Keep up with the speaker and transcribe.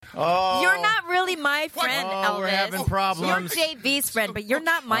Oh. You're not really my friend, Elvis. We're having problems. You're JV's friend, but you're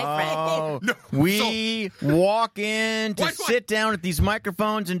not my friend. No. We walk in to sit down at these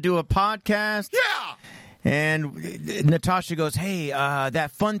microphones and do a podcast. Yeah. And Natasha goes, hey,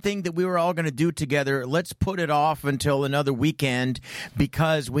 that fun thing that we were all going to do together, let's put it off until another weekend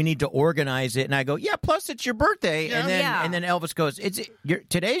because we need to organize it. And I go, yeah, plus it's your birthday. Yeah. And then Elvis goes,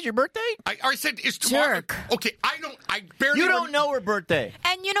 today's your birthday? I said it's tomorrow. Jerk. Okay, I barely... You don't know her birthday.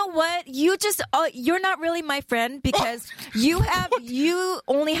 And you know what? You just you're not really my friend because you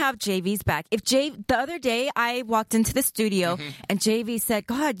only have JV's back. The other day I walked into the studio and JV said,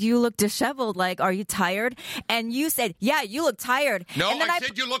 God, you look disheveled. Like, are you tired? And you said, yeah, you look tired. No, and then I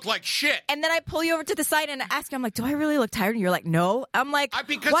said you look like shit. And then I pull you over to the side and I ask you, I'm like, do I really look tired? And you're like, no. I'm like, why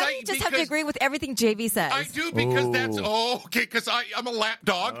do you just have to agree with everything JV says? I do because because I'm a lap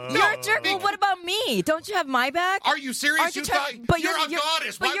dog. You're a jerk. Well, what about me? Don't you have my back? Are you serious? You're a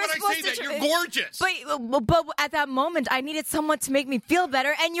goddess. Why would I say that? You're gorgeous. But at that moment, I needed someone to make me feel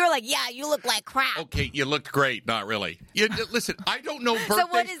better. And you're like, yeah, you look like crap. Okay, you looked great. Not really. Listen, I don't know birthdays. So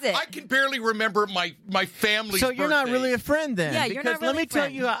what is it? I can barely remember my family's So you're not really a friend then. Yeah, you're not really let me tell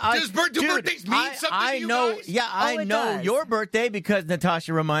you, do birthdays mean something to you guys? Yeah, I know your birthday because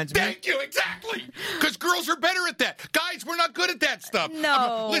Natasha reminds me. Thank you, exactly. Because girls are better at that. Guys, we're not good at that stuff.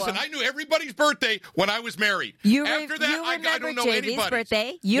 No. Listen, I knew everybody's birthday when I was married. After that, I don't know JV's anybody's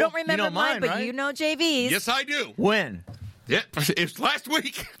birthday. You don't remember mine, but right? you know JV's. Yes, I do. When? Yeah, it's last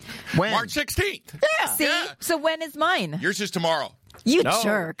week. When? March 16th. Yeah. See? Yeah. So when is mine? Yours is tomorrow. You No,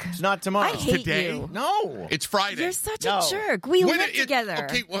 jerk. It's not tomorrow. I hate Today? you. No. It's Friday. You're such a jerk. We When live together.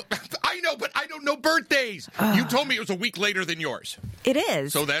 Okay, well, I know, but I don't know birthdays. You told me it was a week later than yours. It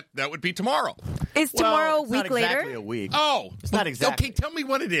is. So that would be tomorrow. Is tomorrow a it's week not later? exactly a week. Oh. It's not exactly. Okay, tell me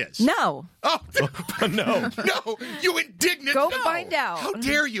what it is. No. Oh, No. no, you indignant. Go no. find out. How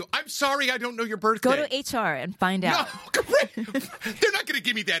dare you? I'm sorry I don't know your birthday. Go to HR and find out. No, great. They're not going to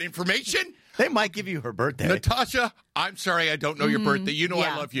give me that information. They might give you her birthday. Natasha, I'm sorry I don't know your birthday. You know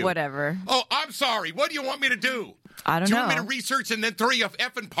I love you. Whatever. Oh, I'm sorry. What do you want me to do? I don't Do you know. want me to research and then throw you a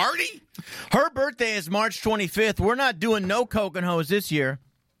effing party? Her birthday is March 25th. We're not doing no Coke and Hose this year.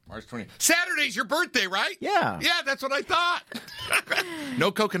 March 20th. Saturday's your birthday, right? Yeah. Yeah, that's what I thought.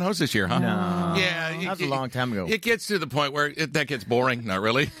 No Coke and Hose this year, huh? No. Yeah. That was a long time ago. It gets to the point where that gets boring. Not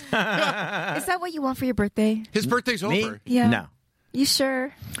really. Is that what you want for your birthday? His birthday's Me? over. Yeah. No. You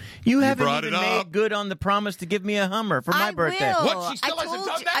sure? You haven't brought even it up. made good on the promise to give me a Hummer for my birthday. Will. What? She still hasn't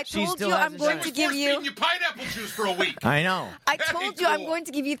done that? I She told still you I'm hasn't going done to it. give you. you pineapple juice for a week. I know. I told you I'm going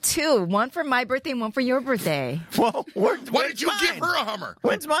to give you two. One for my birthday and one for your birthday. Well, Why did you give her a Hummer?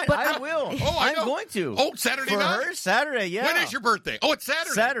 When's mine? But I will. Oh, I know. I'm going to. Oh, Saturday for night? her, Saturday, yeah. When is your birthday? Oh, it's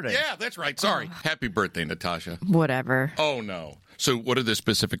Saturday. Saturday. Yeah, that's right. Sorry. Happy birthday, Natasha. Whatever. Oh, no. So what are the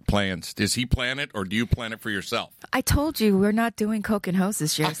specific plans? Does he plan it or do you plan it for yourself? I told you we're not doing Coke and Hose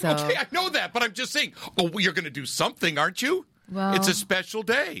this year, so. Okay, I know that, but I'm just saying, you're going to do something, aren't you? Well, it's a special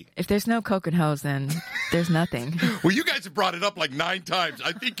day. If there's no Coke and Hose, then there's nothing. Well, you guys have brought it up like 9 times.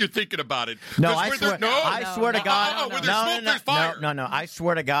 I think you're thinking about it. No, 'Cause I where swear. there- I swear to God. Where there's smoke, there's fire. No. I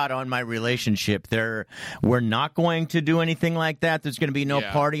swear to God on my relationship, we're not going to do anything like that. There's going to be no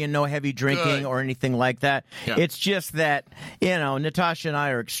partying, no heavy drinking, Good. or anything like that. Yeah. It's just that Natasha and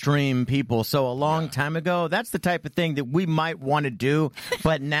I are extreme people. So a long time ago, that's the type of thing that we might want to do.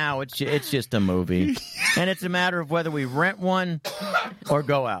 But now it's just a movie, and it's a matter of whether we rent one or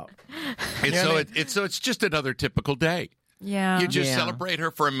go out. It's just another typical day. Yeah. You just celebrate her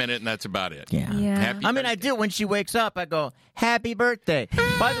for a minute, and that's about it. Yeah. Happy I birthday. do. When she wakes up, I go, happy birthday.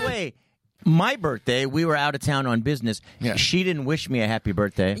 By the way, my birthday, we were out of town on business. Yeah. She didn't wish me a happy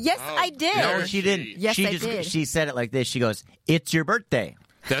birthday. Yes, I did. No, she didn't. Yes, she I did. She said it like this. She goes, it's your birthday.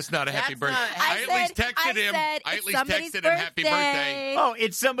 That's not a happy birthday. I at least texted him. I at least texted him happy birthday. Oh,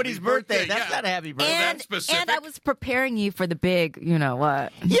 it's somebody's birthday. That's yeah. not a happy birthday. that's specific. And I was preparing you for the big, you know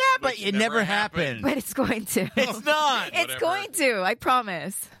what. Yeah, but it never never happened. But it's going to. It's not. It's Whatever. going to. I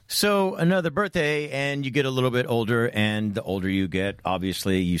promise. So another birthday, and you get a little bit older, and the older you get,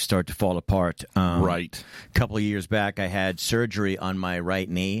 obviously, you start to fall apart. Right. A couple of years back, I had surgery on my right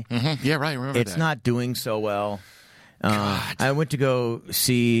knee. Mm-hmm. Yeah, right. Remember It's that. not doing so well. I went to go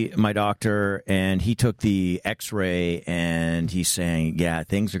see my doctor, and he took the X-ray, and he's saying, "Yeah,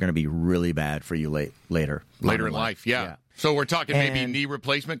 things are going to be really bad for you later Later in life, yeah. So we're talking maybe And- knee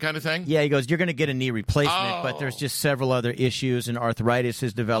replacement kind of thing? Yeah, he goes, "You're going to get a knee replacement, but there's just several other issues, and arthritis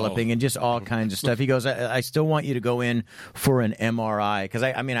is developing, and just all kinds of stuff." He goes, I still want you to go in for an MRI, because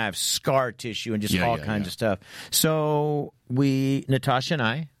I have scar tissue and just all kinds of stuff." So Natasha and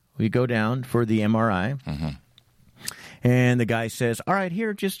I, we go down for the MRI. Mm-hmm. And the guy says, all right,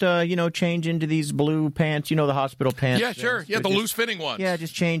 here, just, change into these blue pants, the hospital pants. Yeah, sure. Yeah, the loose-fitting ones. Yeah,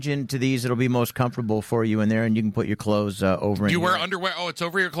 just change into these. It'll be most comfortable for you in there, and you can put your clothes over in Do you wear here. underwear? Oh, it's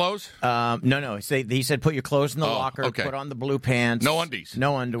over your clothes? No. He said put your clothes in the locker, put on the blue pants. No undies.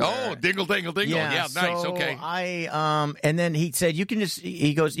 No underwear. Oh, dingle, dingle, dingle. Yeah, nice, okay. And then he said, you can just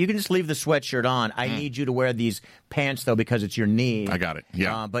leave the sweatshirt on. I need you to wear these pants, though, because it's your knee. I got it,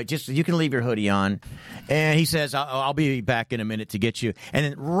 yeah. But you can leave your hoodie on. And he says, I'll be back in a minute to get you. And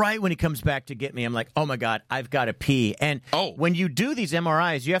then right when he comes back to get me, I'm like, oh, my God, I've got to pee. And when you do these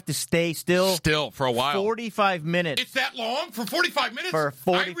MRIs, you have to stay still. Still for a while. 45 minutes. It's that long? For 45 minutes? For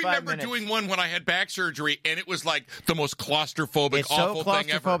 45 minutes. I remember doing one when I had back surgery, and it was like the most claustrophobic, awful so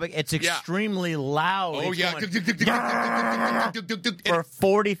thing ever. claustrophobic. It's extremely loud. Oh, yeah. For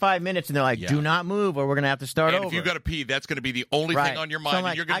 45 minutes, and they're like, do not move, or we're going to have to start over. If you got to pee, that's going to be the only thing on your mind, so like,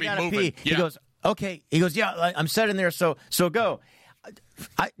 and you're going to be moving. Pee. Yeah. He goes, okay. He goes, yeah, I'm sitting there, so go.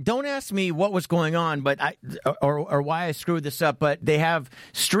 Don't ask me what was going on, but or why I screwed this up. But they have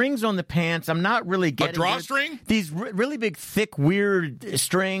strings on the pants. I'm not really getting a drawstring. These really big, thick, weird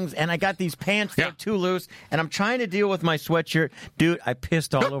strings, and I got these pants that are too loose. And I'm trying to deal with my sweatshirt, dude. I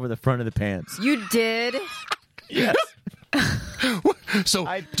pissed all over the front of the pants. You did? Yes. So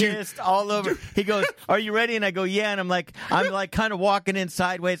I pissed all over. He goes, "Are you ready?" And I go, "Yeah." And I'm like kind of walking in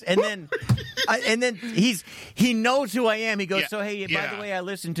sideways, and then he knows who I am. He goes, "So hey, by the way, I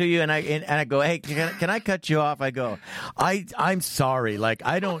listened to you," and I go, "Hey, can I cut you off?" I go, I'm sorry. Like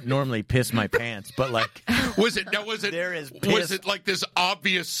I don't normally piss my pants, but like was it like this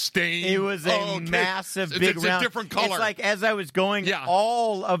obvious stain? It was a massive big it's round. a different color. It's like as I was going,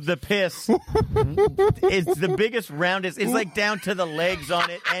 all of the piss it's the biggest, roundest. It's like down to the legs on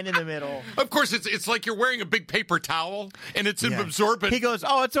it and in the middle. Of course, it's like you're wearing a big paper towel and it's absorbent. He goes,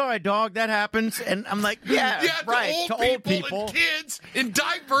 "Oh, it's all right, dog. That happens." And I'm like, "Yeah, right." To old people and kids in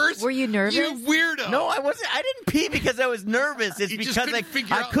diapers. Were you nervous? You weirdo. No, I wasn't. I didn't pee because I was nervous. It's because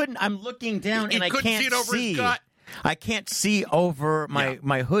I couldn't. I'm looking down and I can't see it over his gut. I can't see over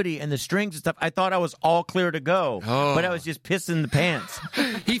my hoodie and the strings and stuff. I thought I was all clear to go, but I was just pissing the pants.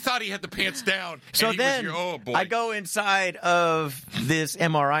 He thought he had the pants down. So then I go inside of this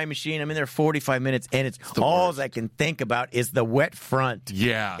MRI machine. I'm in there 45 minutes, and it's all I can think about is the wet front.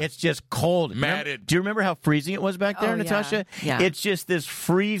 Yeah. It's just cold. Matted. Do you remember how freezing it was back there, Natasha? Yeah. It's just this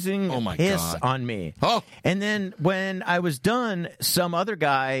freezing piss on me. Oh. And then when I was done, some other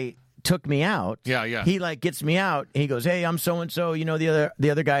guy took me out. Yeah. He gets me out. And he goes, "Hey, I'm so and so.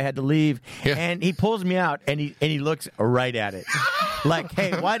 The other guy had to leave." Yeah. And he pulls me out and he looks right at it, like,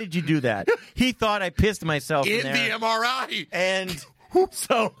 "Hey, why did you do that?" He thought I pissed myself in the MRI. And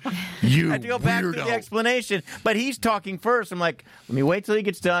so I had to go back to the explanation. But he's talking first. I'm like, let me wait till he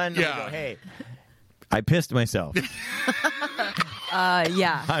gets done. Yeah. And I go, "Hey, I pissed myself."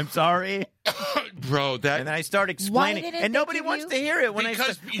 I'm sorry. Bro, and then I start explaining, and nobody wants to hear it when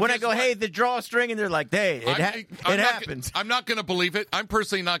I go, "Hey, the drawstring," and they're like, "Hey, it happens." I'm not going to believe it. I'm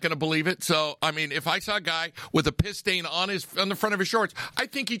personally not going to believe it. So, I mean, if I saw a guy with a piss stain on the front of his shorts, I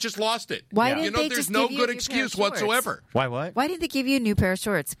think he just lost it. Why didn't they there's just no give you good a new excuse pair of shorts? whatsoever. Why what? Why didn't they give you a new pair of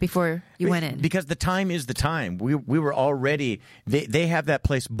shorts before you went in? Because the time is the time. We were already. They have that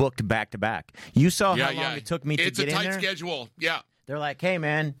place booked back to back. You saw how long it took me to get in there. It's a tight schedule. Yeah. They're like, "Hey,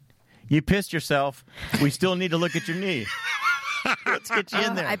 man, you pissed yourself. We still need to look at your knee. Let's get you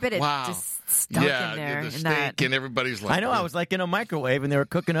in there." I bet it just stuck in there. The steak and everybody's like, I know. I was like in a microwave, and they were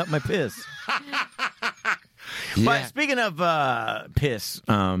cooking up my piss. But speaking of piss,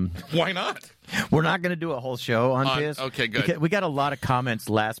 why not? We're not going to do a whole show on piss. Okay, good. We got a lot of comments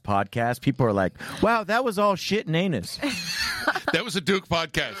last podcast. People are like, "Wow, that was all shit and anus." That was a Duke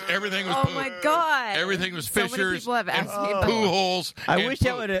podcast. Everything was poo. Oh, my God. Everything was so fissures many people have asked me and poo holes. I wish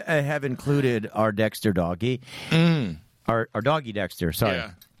I would have included our Dexter doggy. Our doggy Dexter, sorry.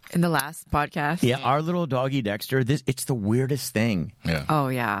 Yeah. In the last podcast? Yeah, our little doggy Dexter, it's the weirdest thing. Yeah. Oh,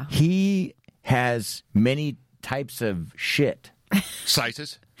 yeah. He has many types of shit.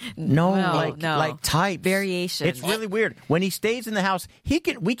 Sizes? No, Well, like types. Variations. It's really weird. When he stays in the house,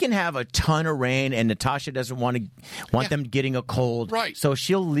 we can have a ton of rain, and Natasha doesn't want them getting a cold. Right. So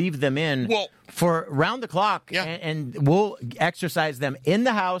she'll leave them in for round the clock, and we'll exercise them in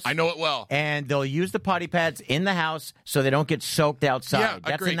the house. I know it well. And they'll use the potty pads in the house so they don't get soaked outside. Yeah,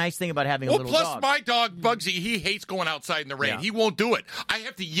 That's agreed. the nice thing about having a little plus dog. my dog, Bugsy, he hates going outside in the rain. Yeah. He won't do it. I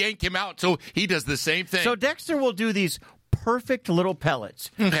have to yank him out, so he does the same thing. So Dexter will do these perfect little pellets.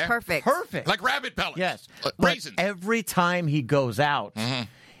 Okay. Perfect. Like rabbit pellets. Yes. Raisins. But every time he goes out,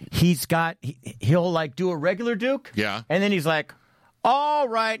 he'll like do a regular Duke. Yeah. And then he's like, All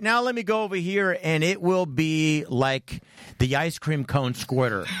right, now let me go over here, and it will be like the ice cream cone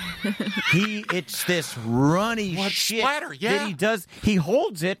squirter. It's this runny shit splatter, yeah. that he does. He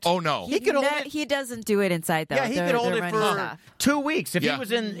holds it. Oh, no. He could hold it. He doesn't do it inside, though. Yeah, he could hold it for 2 weeks. If he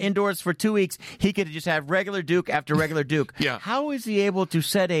was indoors for 2 weeks, he could just have regular Duke after regular Duke. Yeah. How is he able to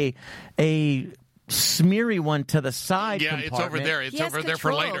set a smeary one to the side? Yeah, it's over there. It's over there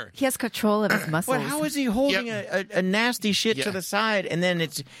for later. He has control of his muscles. But how is he holding a nasty shit to the side, and then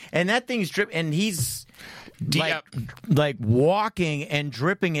that thing's dripping, and he's like walking and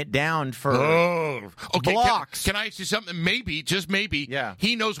dripping it down for blocks. Can I ask you something? Maybe, just maybe, Yeah.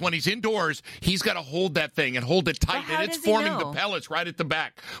 he knows when he's indoors, he's got to hold that thing and hold it tight, and it's forming the pellets right at the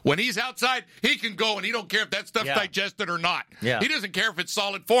back. When he's outside, he can go, and he don't care if that stuff's digested or not. Yeah. He doesn't care if it's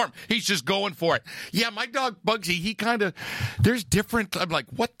solid form. He's just going for it. Yeah, my dog Bugsy, he kind of, there's different, I'm like,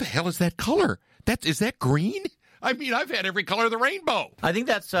 what the hell is that color? Is that green? I mean, I've had every color of the rainbow. I think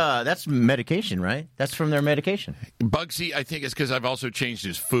that's medication, right? That's from their medication. Bugsy, I think it's because I've also changed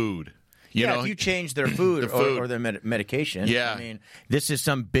his food. You know, if you change their food, or their medication. Yeah. I mean, this is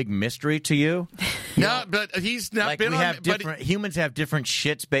some big mystery to you. No, but he's not been on. Humans have different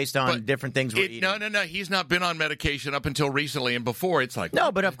shits based on different things we're eating. No. He's not been on medication up until recently, and before it's like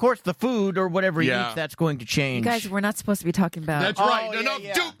no. But of course, the food or whatever he eats, that's going to change. You guys, we're not supposed to be talking about. That's right. No,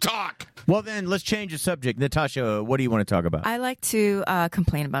 Duke talk. Well, then let's change the subject. Natasha, what do you want to talk about? I like to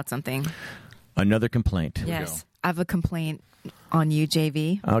complain about something. Another complaint. Yes, I have a complaint on you,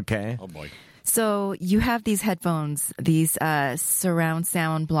 JV. Okay. Oh boy. So you have these headphones, these surround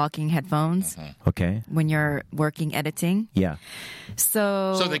sound blocking headphones. Okay. When you're working editing. Yeah.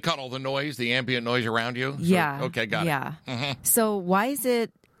 So they cut all the noise, the ambient noise around you? Yeah. Okay, got it. Yeah. So why is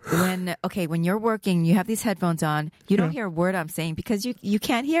it when you're working, you have these headphones on, you don't hear a word I'm saying because you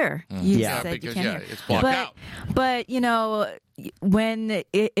can't hear. You said you can't hear. It's blocked out. But you know,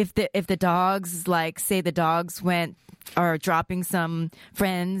 if the dogs, like say the dogs are dropping some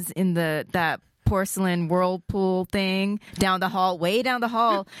friends in that porcelain whirlpool thing way down the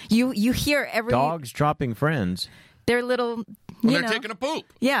hall, you hear every dogs dropping friends. They're little. When they're taking a poop.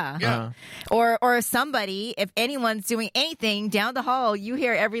 Yeah. Or somebody, if anyone's doing anything down the hall, you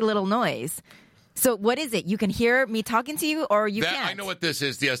hear every little noise. So what is it? You can hear me talking to you, or you can't? I know what this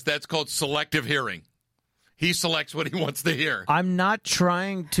is. Yes, that's called selective hearing. He selects what he wants to hear. I'm not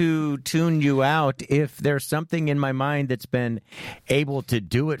trying to tune you out. If there's something in my mind that's been able to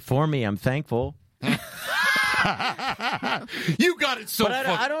do it for me, I'm thankful. You got it so. But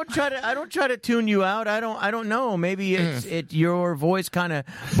I don't try to tune you out. I don't know. Maybe your voice kind of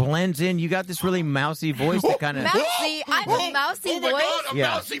blends in. You got this really mousy voice that kind of mousy. I have a mousy voice. Oh my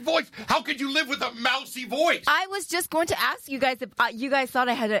God, mousy voice! How could you live with a mousy voice? I was just going to ask you guys if you guys thought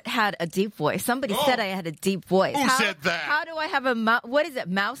I had a deep voice. Somebody said I had a deep voice. Who said that? How do I have what is it?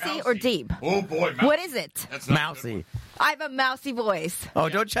 Mousy or deep? Oh boy, what is it? That's not mousy. I have a mousy voice. Oh,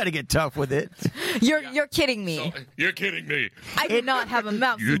 don't try to get tough with it. You're kidding me. So, you're kidding me. I do not have a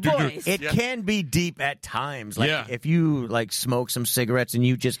mousy voice. It can be deep at times. Like if you smoke some cigarettes and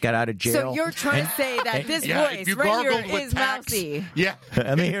you just got out of jail. So you're trying to say that this voice right here is mousy. Yeah.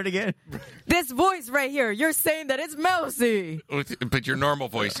 Let me hear it again. This voice right here, you're saying that it's mousy. But your normal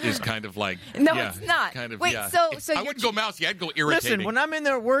voice is kind of like no, it's not. Kind of, wait, so I wouldn't go mousy. I'd go irritating. Listen, when I'm in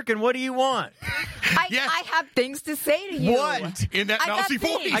there working, what do you want? I have things to say to you. What? In that mousy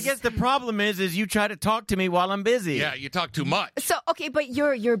voice? I guess the problem is you try to talk to me while I'm busy. Yeah, you talk too much. So okay, but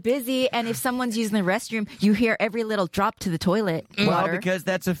you're busy, and if someone's using the restroom, you hear every little drop to the toilet water. Well, because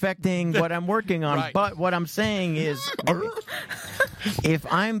that's affecting what I'm working on. Right. But what I'm saying is, if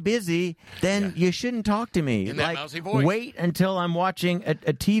I'm busy, then you shouldn't talk to me. In that mousy voice. Wait until I'm watching a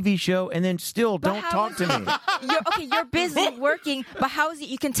TV show, and then still don't talk to me. You're busy working, but how is it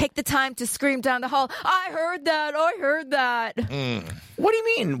you can take the time to scream down the hall, I heard that, I heard that. What do you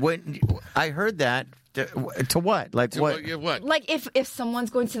mean? When I heard that, to what? Like what? What? Like if someone's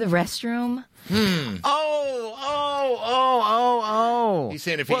going to the restroom. Oh. He's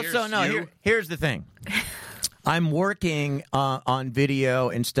saying if he hears here's the thing. I'm working on video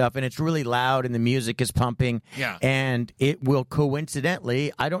and stuff, and it's really loud, and the music is pumping. Yeah. And it will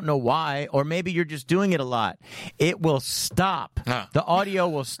coincidentally, I don't know why, or maybe you're just doing it a lot, it will stop. Huh. The audio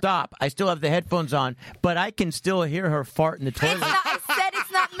will stop. I still have the headphones on, but I can still hear her fart in the toilet. I said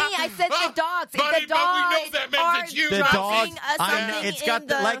it's not me. I said the dogs. Buddy, the dogs but we know that meant it's you. dropping something it's got in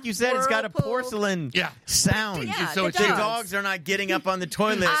the, the like you said, it's got a whirlpool. porcelain sound. Yeah, So the it's The dogs. dogs are not getting up on the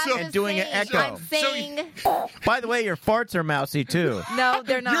toilet I'm and just doing an saying, echo. I'm saying, By the way, your farts are mousy too. no,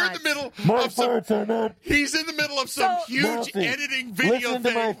 they're not. You're in the middle of some. He's in the middle of some huge editing video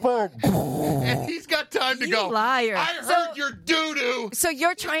thing, and he's got time to You go. liar. I heard your doo doo. So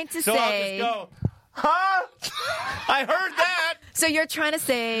you're trying to So say. I'll just go, huh? I heard that. So you're trying to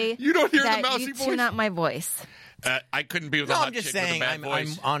say You don't hear the that mousy you voice? tune out my voice. I couldn't be with a No, hot I'm just chick with a saying. bad I'm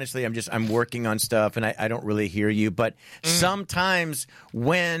voice. honestly, I'm working on stuff, and I don't really hear you. But sometimes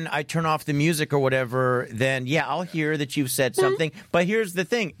when I turn off the music or whatever, then yeah, I'll hear that you've said something. But here's the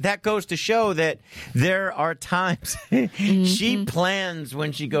thing: that goes to show that there are times she plans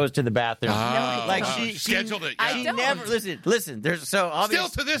when she goes to the bathroom. Like she scheduled it. I Yeah. don't. never listen. There's so obvious.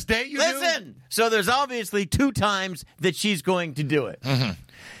 Still to this day, you Listen. So there's obviously 2 times that she's going to do it.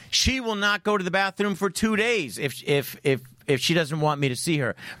 She will not go to the bathroom for 2 days if she doesn't want me to see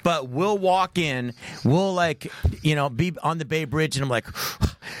her. But we'll walk in, we'll be on the Bay Bridge, and I'm like,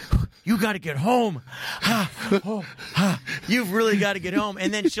 you got to get home. You've really got to get home.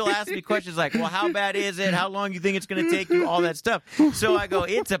 And then she'll ask me questions like, well, how bad is it? How long do you think it's going to take you? All that stuff. So I go,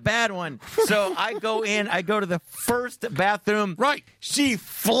 it's a bad one. So I go in, I go to the first bathroom. Right. She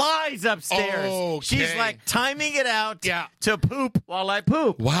flies upstairs. Okay. She's like timing it out Yeah. to poop while I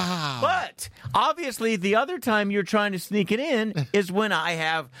poop. Wow. But obviously, the other time you're trying to sneak it in is when I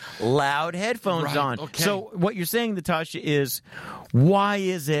have loud headphones Right, on. okay. So what you're saying, Natasha, is why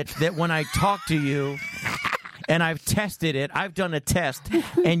is it that when I talk to you and I've tested it, I've done a test,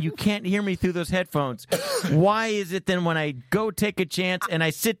 and you can't hear me through those headphones, why is it then when I go take a chance and I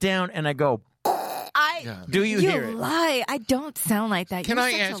sit down and I go, do you hear it? lie. I don't sound like that. Can You're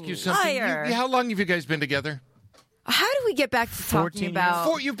I such ask a you something? liar. How long have you guys been together? How do we get back to 14 talking years.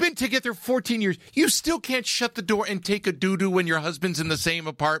 about? You've been together 14 years. You still can't shut the door and take a doo-doo when your husband's in the same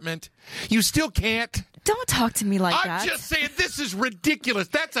apartment? You still can't? Don't talk to me like that. I'm just saying, this is ridiculous.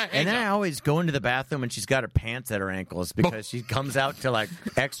 That's a And then I hang-up. always go into the bathroom and she's got her pants at her ankles because she comes out to like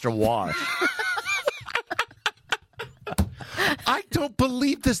extra wash. I don't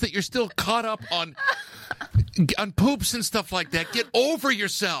believe this, that you're still caught up on poops and stuff like that. Get over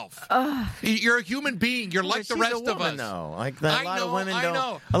yourself. You're a human being. You're like the She's rest a of woman, us. though. Like I a lot of know, women I don't.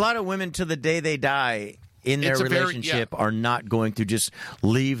 know. A lot of women to the day they die in their It's a very- relationship are not going to just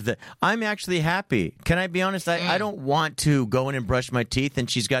leave the. I'm actually happy. Can I be honest? I don't want to go in and brush my teeth and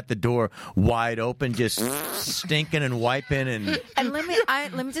she's got the door wide open, just stinking and wiping and. And let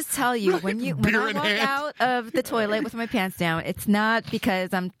me just tell you, when Beer I in walk hand. out of the toilet with my pants down, it's not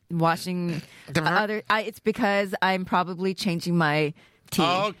because I'm washing it's because I'm probably changing my teeth.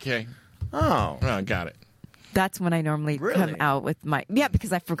 Okay. Oh. Got it. That's when I normally Really? come out with my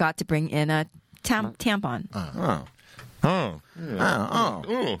because I forgot to bring in a tampon. Oh. Oh.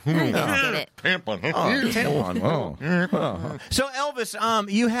 Oh. Get it. Tampon. Oh. So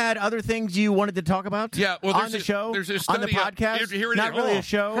Elvis, you had other things you wanted to talk about? Yeah, well, on there's the a- show, there's a on the study up- podcast. here it Not is. really Oh. a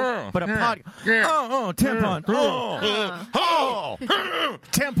show, but a podcast. Yeah. Oh, tampon. Oh,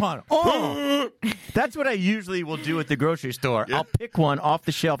 tampon. Oh, that's what I usually will do at the grocery store. I'll pick one off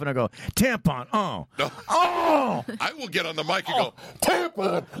the shelf and I'll go tampon. Oh, oh. I will get on the mic and go,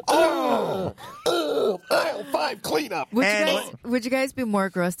 tampon. Oh. Aisle 5 cleanup. Would you guys be more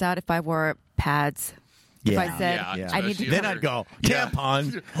grossed out if I wore pads? If I said I need to Then I'd go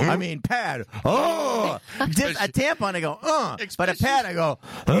tampon. I mean pad. Oh, just a tampon. I go but a pad. I go.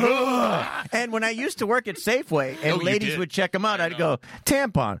 And when I used to work at Safeway and you ladies did. would check them out, I'd go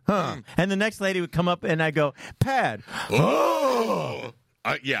tampon. And the next lady would come up and I go pad. Oh.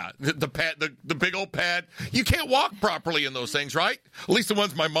 The pad, the big old pad. You can't walk properly in those things, right? At least the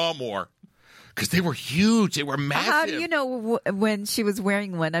ones my mom wore. Because they were huge. They were massive. How do you know when she was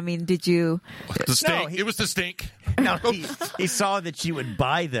wearing one? I mean, did you? The stink. No, it was the stink. No, he saw that she would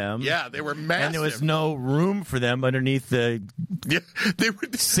buy them. Yeah, they were massive. And there was no room for them underneath the Yeah, they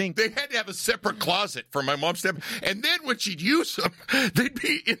would sink. They had to have a separate closet for my mom's step. And then when she'd use them, they'd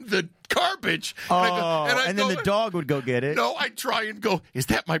be in the garbage. And then the dog would go get it. No, I'd try and go, is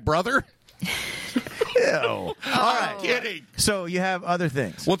that my brother? Ew. All right. Kidding. So you have other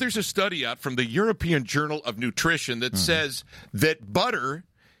things. Well, there's a study out from the European Journal of Nutrition that says that butter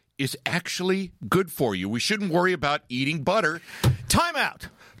is actually good for you. We shouldn't worry about eating butter. Time out.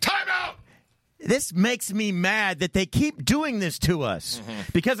 Time out! this makes me mad that they keep doing this to us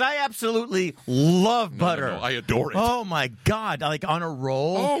because I absolutely love butter. No, I adore it. Oh my God. Like on a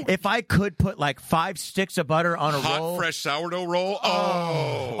roll, if I could put like 5 sticks of butter on a roll. Hot, fresh sourdough roll.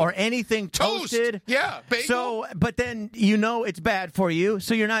 Oh. Or anything toasted. Yeah, bagel. So, but then it's bad for you,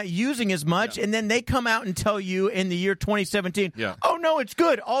 so you're not using as much, and then they come out and tell you in the year 2017, oh no, it's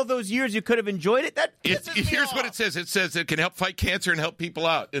good. All those years you could have enjoyed it. That pisses me here's off. what it says. It says it can help fight cancer and help people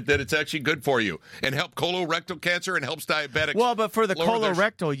out. That it's actually good for you and help colorectal cancer and helps diabetics. Well, but for the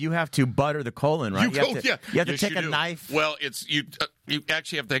colorectal, you have to butter the colon, right? You have to take a knife. Well, you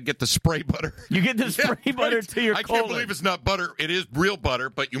actually have to get the spray butter. You get the spray butter to your colon. I can't believe it's not butter. It is real butter,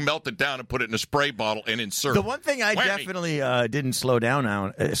 but you melt it down and put it in a spray bottle and insert. The one thing I definitely didn't slow down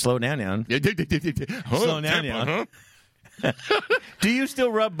on. Do you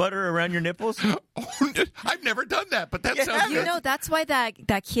still rub butter around your nipples? I've never done that, but that sounds good. That's why that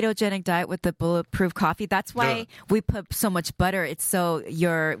ketogenic diet with the bulletproof coffee, that's why we put so much butter. It's so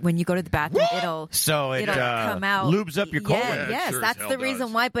when you go to the bathroom, it'll come out. Lubes up your colon. Yes, sure that's the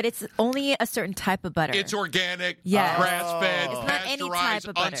reason why, but it's only a certain type of butter. It's organic, grass-fed, It's not any type pasteurized,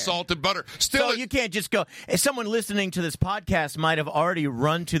 of butter. unsalted butter. So you can't just go. If someone listening to this podcast might have already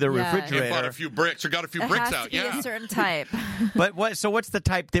run to the refrigerator and bought a few bricks or got a few bricks out. It has to be a certain type. But what's the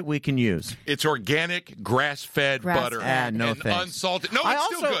type that we can use? It's organic, grass-fed butter. No and thanks. Unsalted. No, it's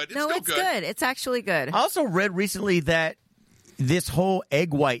still good. It's good. It's actually good. I also read recently that this whole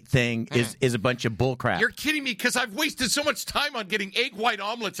egg white thing is a bunch of bullcrap. You're kidding me because I've wasted so much time on getting egg white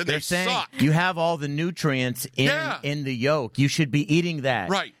omelets and They're they saying suck. You have all the nutrients in the yolk. You should be eating that.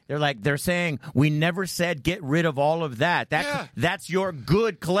 Right. They're saying we never said get rid of all of that. That's your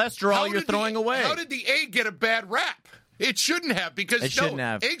good cholesterol you're throwing away. How did the egg get a bad rap? It shouldn't have because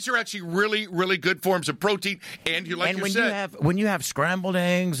eggs are actually really, really good forms of protein. And when you have scrambled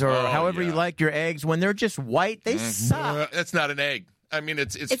eggs or however you like your eggs, when they're just white, they suck. That's not an egg. I mean,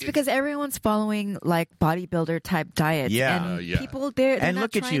 it's because everyone's following like bodybuilder type diets. Yeah, and people they're and not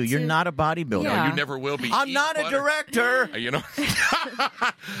look at you. You're not a bodybuilder. No, you never will be. I'm not a director.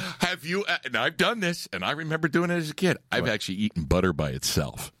 Have you? And I've done this, and I remember doing it as a kid. I've actually eaten butter by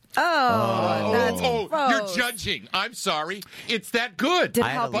itself. That's gross. You're judging. I'm sorry. It's that good. Did it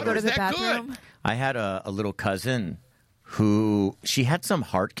help you go to the bathroom? Good. I had a little cousin who she had some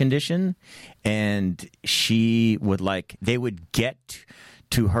heart condition, and she would they would get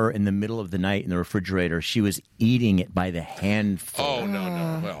to her in the middle of the night in the refrigerator. She was eating it by the handful. Oh,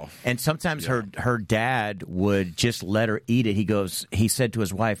 no. Well. And sometimes her dad would just let her eat it. He said to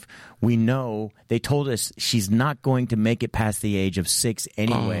his wife, we know they told us she's not going to make it past the age of 6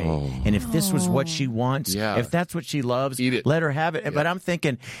 anyway. And if this was what she wants, if that's what she loves, eat it. Let her have it. But I'm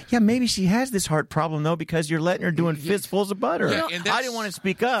thinking, maybe she has this heart problem, though, because you're letting her doing fistfuls of butter. I didn't want to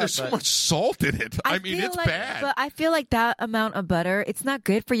speak up. There's so much salt in it. I mean, it's bad. But I feel like that amount of butter, it's not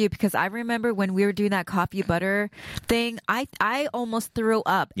good for you because I remember when we were doing that coffee butter thing, I almost threw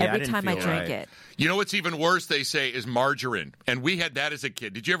up every time I drank it. You know what's even worse, they say, is margarine. And we had that as a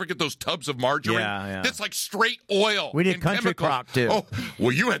kid. Did you ever get those tubs of margarine? Yeah. That's like straight oil. We did Country Crock, too. Oh,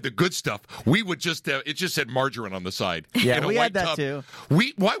 well, you had the good stuff. We would just, it just said margarine on the side. Yeah, we had that, too.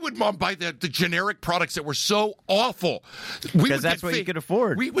 Why would Mom buy the generic products that were so awful? Because that's what you could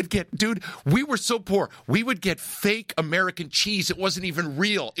afford. We would get, we were so poor. We would get fake American cheese. It wasn't even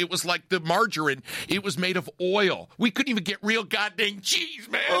real. It was like the margarine. It was made of oil. We couldn't even get real goddamn cheese,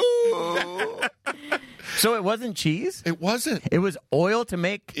 man. So it wasn't cheese? It wasn't. It was oil to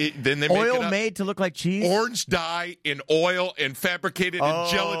make then they make oil made to look like cheese? Orange dye in oil and fabricated in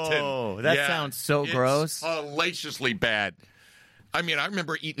gelatin. Oh, that sounds so gross. Hellaciously bad. I mean, I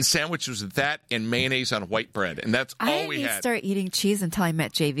remember eating sandwiches with that and mayonnaise on white bread, and that's all we had. I didn't start eating cheese until I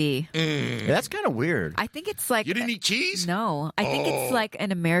met JV. That's kind of weird. I think it's like... You didn't eat cheese? No. I think it's like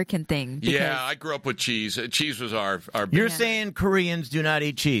an American thing. Yeah, I grew up with cheese. Cheese was our You're saying Koreans do not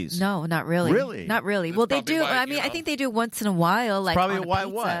eat cheese? No, not really. Really? Not really. That's well, they do. why, I think they do once in a while. Like probably on a why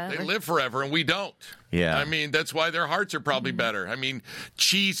pizza. what? They live forever, and we don't. Yeah. I mean, that's why their hearts are probably better. I mean,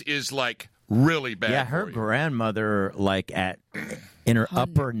 cheese is like really bad. Yeah, her grandmother, in her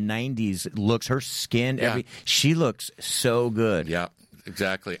upper 90s, her skin, she looks so good. Yeah.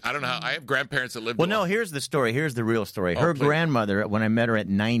 Exactly. I don't know. I have grandparents that lived. Well, no. Here's the story. Here's the real story. Her grandmother, when I met her at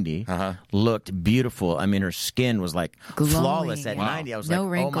 90, looked beautiful. I mean, her skin was like flawless at 90. I was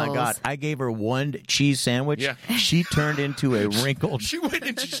wrinkles. Oh my God! I gave her one cheese sandwich. Yeah. She turned into a wrinkled. She went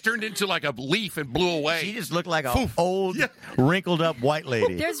and she turned into like a leaf and blew away. She just looked like an old, wrinkled up white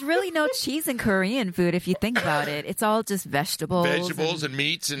lady. There's really no cheese in Korean food if you think about it. It's all just vegetables and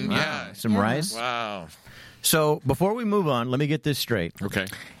meats and some rice. Wow. So before we move on, let me get this straight. Okay.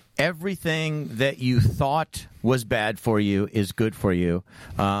 everything that you thought was bad for you is good for you.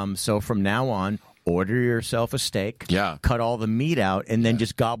 So from now on, order yourself a steak. Yeah. Cut all the meat out, and then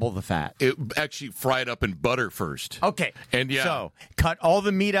just gobble the fat. It actually fry it up in butter first. Okay. And So cut all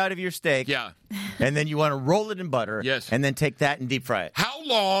the meat out of your steak. Yeah. And then you want to roll it in butter. Yes. And then take that and deep fry it. How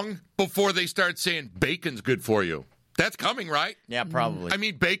long before they start saying bacon's good for you? That's coming, right? Yeah, probably. I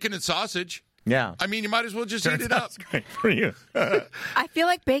mean, bacon and sausage. Yeah. I mean, you might as well just eat it up. That's great for you. I feel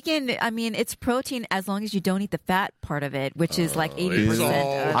like bacon, I mean, it's protein as long as you don't eat the fat part of it, which is like 80%. it's all-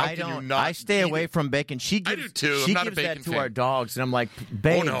 of- How I can you don't. not I stay eat away it? from bacon. She I gives, do too. I'm She not a gives that bacon to fan. our dogs, and I'm like,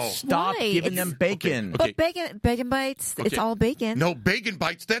 babe, no. stop Why? giving It's- them bacon. Okay. But bacon bites, it's Okay. all bacon. No, bacon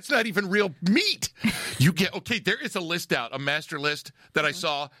bites. That's not even real meat. You get there is a list out, a master list that I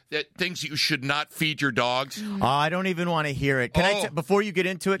saw that things you should not feed your dogs. Oh, I don't even want to hear it. Can I? Oh. Before you get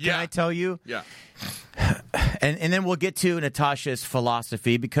into it, Yeah. can I tell you? Yeah. And then we'll get to Natasha's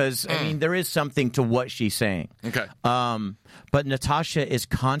philosophy because I mean there is something to what she's saying. Okay. But Natasha is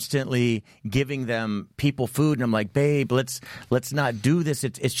constantly giving them people food, and I'm like, babe, let's not do this.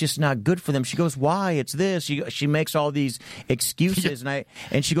 It's just not good for them. She goes, why? It's this. She makes all these excuses,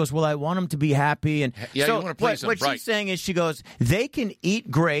 and she goes, well, I want them to be happy. And Yeah, so you wanna please them, what right. she's saying is, she goes, they can eat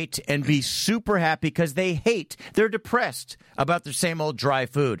great and be super happy because they're depressed about their same old dry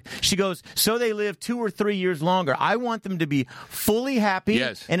food. She goes, so they live 2 or 3 years longer. I want them to be fully happy.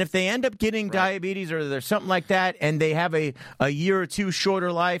 Yes. And if they end up getting diabetes or there's something like that, and they have a year or two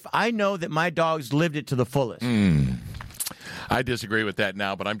shorter life, I know that my dogs lived it to the fullest. I disagree with that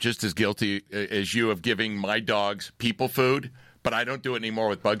now, but I'm just as guilty as you of giving my dogs people food, but I don't do it anymore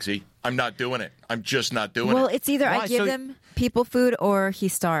with Bugsy. I'm not doing it. I'm just not doing Well, it. it's either Why? I give So- them people food or he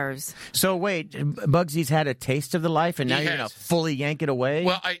starves. So wait, Bugsy's had a taste of the life, and now He you're going has. to fully yank it away?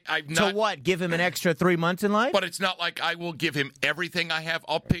 Well, I've So not. what? Give him an extra 3 months in life? But it's not like I will give him everything I have.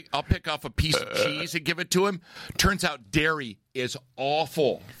 I'll pick off a piece of cheese and give it to him. Turns out dairy is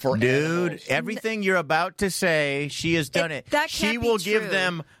awful for Dude, animals. everything you're about to say, she has done it. That She can't be will give true.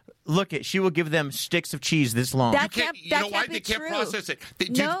 them. She will give them sticks of cheese this long. That You That know why? can't be They can't true. process it. Do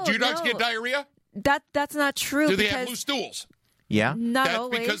No, your dogs no. get diarrhea? That's not true. Do they because have loose stools? Yeah. Not That's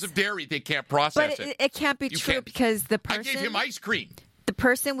always. because of dairy. They can't process But it can't be You true can't. because the I person gave him ice cream. the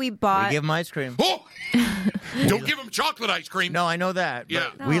person we We bought give them ice cream. Oh! Don't give him chocolate ice cream. No, I know that. but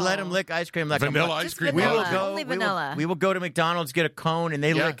Yeah. We No. let them lick ice cream like Vanilla a ice cream. We will Vanilla. go. Only we will- vanilla. We will go to McDonald's, get a cone, and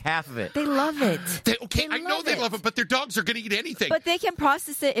they Yeah. lick half of it. they love it. Okay, They I know love they it. love it, but their dogs are going to eat anything. But they can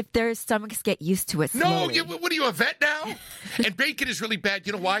process it if their stomachs get used to it. No, slowly. what are you, a vet now? And bacon is really bad.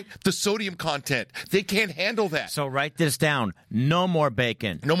 You know why? The sodium content. They can't handle that. So write this down. No more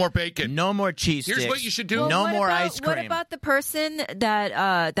bacon. No more bacon. No more cheese Here's sticks. what you should do. Well, no what more about- ice cream. What about the person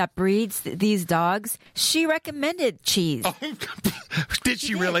that breeds these dogs? She recommended cheese. Oh, did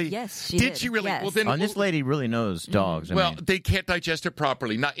she did. really? Yes, she did. did. She really? Yes. Well, then, Oh, and this lady really knows dogs. I well, mean. they can't digest it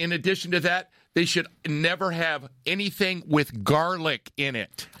properly. Now, in addition to that, they should never have anything with garlic in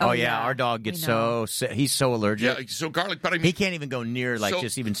it. Oh, yeah, yeah. our dog gets We know. he's so allergic. Yeah, so garlic. But I mean, He can't even go near,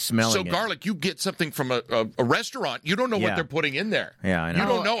 just even smelling So it. garlic, you get something from a restaurant. You don't know what Yeah. they're putting in there. Yeah, I know. You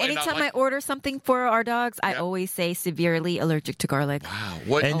don't know. and Anytime not I order something for our dogs, I Yeah. always say severely allergic to garlic. Wow,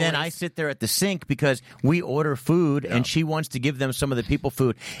 what? And then I sit there at the sink because we order food, and she wants to give them some of the people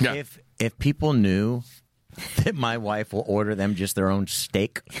food. Yeah. If people knew that my wife will order them just their own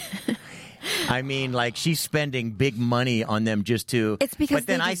steak. I mean, like, she's spending big money on them just to. It's because But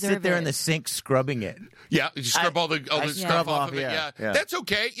then they I sit deserve there it. in the sink scrubbing it. Yeah, you scrub all the I stuff scrub off off, of it. yeah, yeah. That's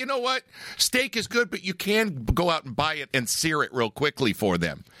okay. You know what? Steak is good, but you can go out and buy it and sear it real quickly for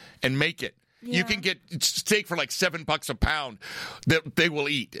them and make it. You Yeah. can get steak for like $7 a pound that they will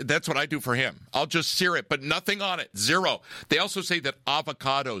eat. That's what I do for him. I'll just sear it, but nothing on it. Zero. They also say that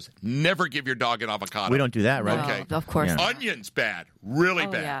avocados, never give your dog an avocado. We don't do that, right? No, Okay. of course Yeah. not. Onions, bad. Really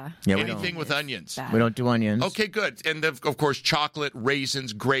Oh, bad. yeah. Yeah, we Anything don't. with onions. bad. We don't do onions. Okay, good. And of course, chocolate,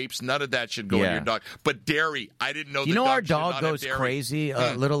 raisins, grapes, none of that should go in Yeah. your dog. But dairy, I didn't know You the know, our should dog not have goes dairy. crazy.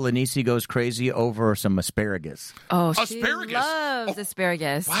 Little Lenisi goes crazy over some asparagus. Oh, Asparagus. she loves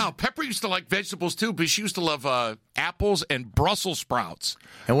asparagus. Wow, Pepper used to like vegetables too, but she used to love apples and Brussels sprouts.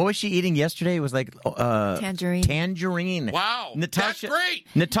 And what was she eating yesterday? It was like Tangerine. Wow, that's great.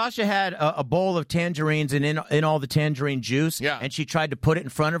 Natasha had a bowl of tangerines, and in all the tangerine juice. Yeah. And she tried to put it in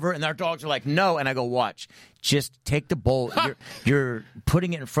front of her, and our dogs are like, "No!" And I go, "Watch, just take the bowl. You're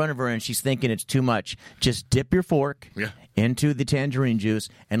putting it in front of her, and she's thinking it's too much. Just dip your fork Yeah. into the tangerine juice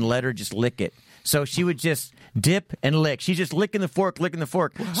and let her just lick it." So she would just dip and lick. She's just licking the fork.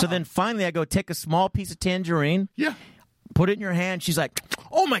 So then finally I go take a small piece of tangerine, Yeah. put it in your hand. She's like,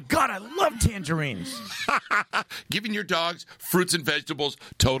 oh, my God, I love tangerines. Giving your dogs fruits and vegetables,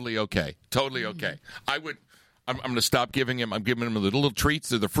 totally okay. Totally okay. I'm going to stop giving him. I'm giving him the little treats,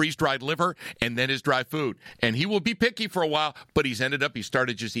 the freeze-dried liver, and then his dry food. And he will be picky for a while, but he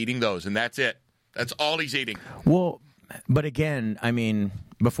started just eating those, and that's it. That's all he's eating. Well, but again, I mean,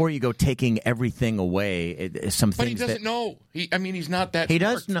 before you go taking everything away, some But things he doesn't know. He's not that He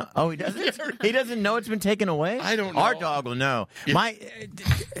smart. does know. Oh, he doesn't? He doesn't know it's been taken away? I don't know. Our dog will know. Yeah.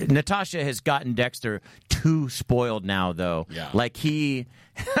 Natasha has gotten Dexter too spoiled now, though. Yeah. Like she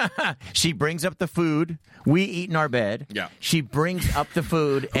brings up the food. We eat in our bed. Yeah. She brings up the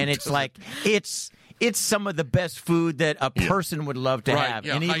food, and it's like, it's some of the best food that a person would love to Right, have.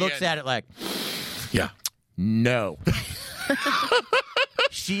 yeah, And he high looks end. at it like, Yeah. no.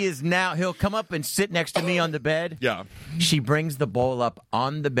 She is now, he'll come up and sit next to me on the bed. Yeah. She brings the bowl up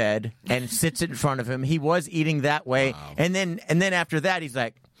on the bed and sits it in front of him. He was eating that way. Wow. And then after that, he's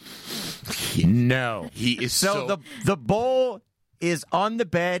like, no. He is So the bowl is on the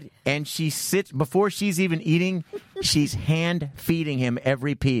bed, and she sits, before she's even eating, she's hand feeding him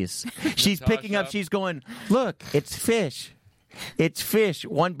every piece. She's picking up, she's going, look, it's fish. It's fish,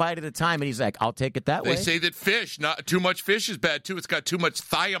 one bite at a time. And he's like, I'll take it that way. They say that not too much fish is bad, too. It's got too much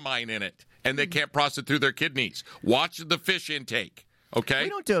thiamine in it, and they can't process it through their kidneys. Watch the fish intake, okay? We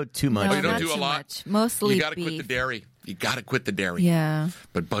don't do too much. No, you don't not do a too lot? much. Mostly You got to quit the beef. dairy. You got to quit the dairy. Yeah.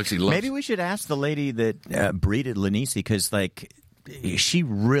 But Bugsy loves Maybe we should ask the lady that breeded Lanisi, because, like, she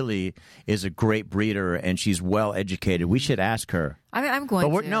really is a great breeder, and she's well educated. We should ask her. I'm going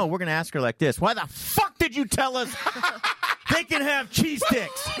But to. we're going to ask her like this. Why the fuck did you tell us they can have cheese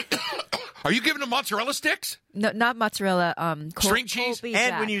sticks? Are you giving them mozzarella sticks? No, not mozzarella. String cheese? Colby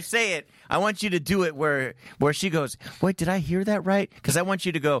And Jack. when you say it, I want you to do it where she goes, wait, did I hear that right? Because I want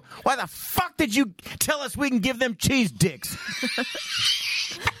you to go, why the fuck did you tell us we can give them cheese dicks?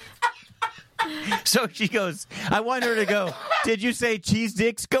 So she goes, I want her to go, did you say cheese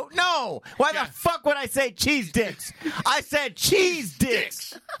dicks? Go, no. Why the fuck would I say cheese dicks? I said cheese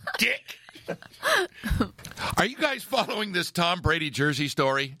dicks. Dick. Are you guys following this Tom Brady jersey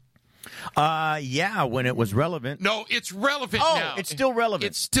story? Yeah, when it was relevant. No, it's relevant Oh, now. it's still relevant.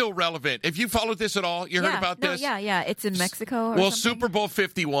 It's still relevant. Have you followed this at all? You heard about this? Yeah. It's in Mexico. Or Well, something? Super Bowl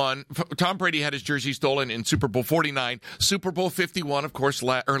 51, Tom Brady had his jersey stolen in Super Bowl 49. Super Bowl 51, of course,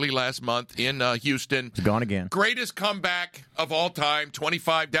 early last month in Houston. It's gone again. Greatest comeback of all time,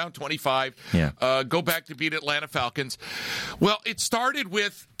 25, 25. Yeah. Go back to beat Atlanta Falcons. Well, it started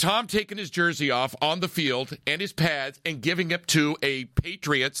with Tom taking his jersey off on the field and his pads and giving it to a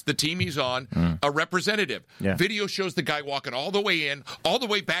Patriots, the team he's on, a representative. Yeah. Video shows the guy walking all the way in, all the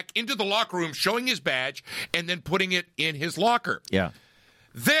way back into the locker room, showing his badge, and then putting it in his locker. Yeah.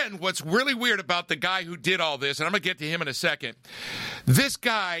 Then what's really weird about the guy who did all this, and I'm going to get to him in a second, this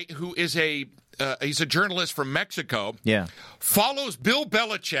guy who is he's a journalist from Mexico, Yeah. follows Bill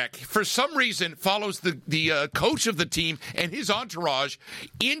Belichick, for some reason follows the coach of the team and his entourage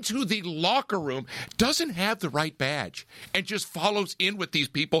into the locker room, doesn't have the right badge, and just follows in with these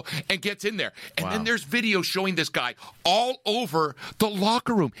people and gets in there. And then there's video showing this guy all over the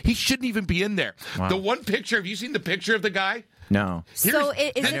locker room. He shouldn't even be in there. Wow. The one picture, have you seen the picture of the guy? No. So is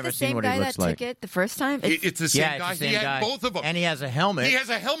I've it never the seen same what he guy that looks like. took it the first time? It's the same Yeah, guy. it's the same He had guy. both of them. And he has a helmet. He has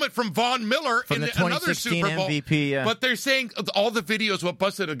a helmet from Von Miller From in the another 2016 Super Bowl. MVP, yeah. But they're saying all the videos what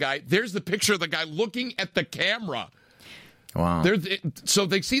busted a guy. There's the picture of the guy looking at the camera. Wow. So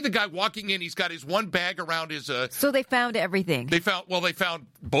they see the guy walking in. He's got his one bag around his. So they found everything. They found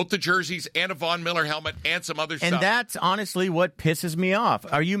both the jerseys and a Von Miller helmet and some other And stuff. that's honestly what pisses me off.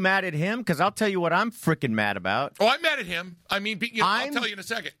 Are you mad at him? Because I'll tell you what I'm freaking mad about. Oh, I'm mad at him. I mean, I'll tell you in a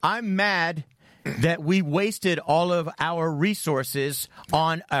second. I'm mad that we wasted all of our resources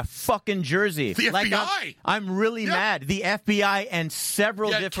on a fucking jersey. The FBI. I'm really mad. The FBI and several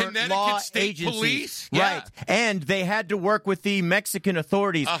different Connecticut law State agencies. Police. Yeah. Right. And they had to work with the Mexican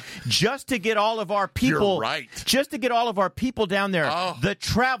authorities just to get all of our people. You're right. Just to get all of our people down there. Oh. The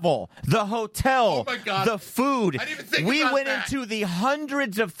travel, the hotel, Oh, my God. the food. I didn't even think we about went that. into the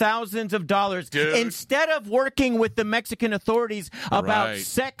hundreds of thousands of dollars. Dude. Instead of working with the Mexican authorities about Right.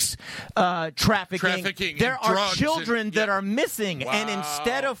 sex trafficking, there and are drugs children and- that yeah. are missing. And Wow.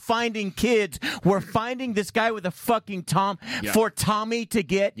 instead of finding kids, we're finding this guy with a fucking for Tommy to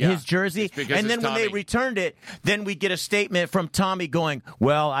get Yeah. his jersey. It's because And then it's when they Tommy. returned it, then we get a statement from Tommy going,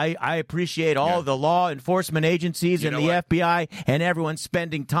 well, I appreciate all the law enforcement agencies and know the what? FBI and everyone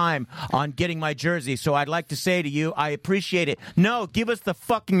spending time on getting my jersey. So I'd like to say to you, I appreciate it. No, give us the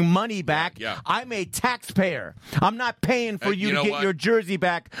fucking money back. Yeah. I'm a taxpayer. I'm not paying for you you to know get what? your jersey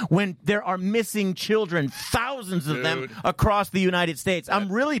back when there are missing missing children, thousands of them Dude. across the United States.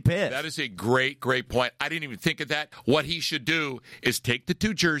 I'm really pissed. That is a great point. I didn't even think of that. What he should do is take the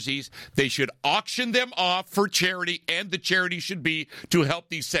 2 jerseys. They should auction them off for charity, and the charity should be to help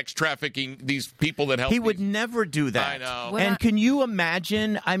these sex trafficking, these people that help. He would never do that. I know. And can you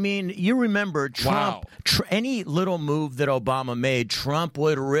imagine? I mean, you remember Trump, any little move that Obama made, Trump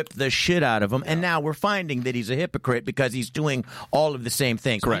would rip the shit out of him. And now we're finding that he's a hypocrite because he's doing all of the same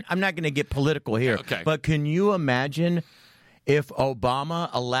things. Correct. I'm not going to get political here. Okay. But can you imagine if Obama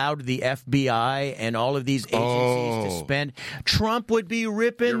allowed the FBI and all of these agencies to spend, Trump would be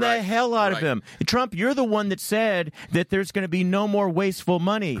ripping the hell out of him. Trump, you're the one that said that there's going to be no more wasteful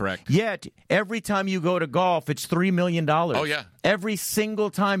money. Correct. Yet, every time you go to golf, it's $3 million. Oh, yeah. Every single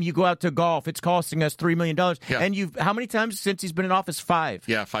time you go out to golf, it's costing us $3 million. Yeah. And how many times since he's been in office? 5.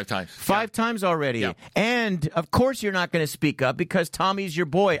 Yeah, 5 times. 5 times already. Yeah. And, of course, you're not going to speak up because Tommy's your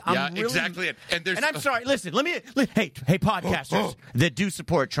boy. Exactly it. And I'm sorry. Listen, hey, podcasters that do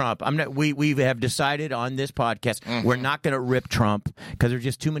support Trump. We have decided on this podcast we're not going to rip Trump because there's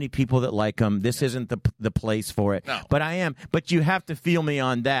just too many people that like him. This isn't the place for it. No. But I am. But you have to feel me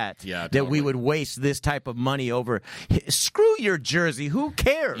on that. Yeah, that totally. we would waste this type of money over. Screw your jersey. Who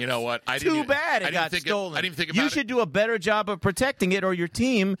cares? You know what? Too bad it got stolen. I didn't think about it. You should do a better job of protecting it, or your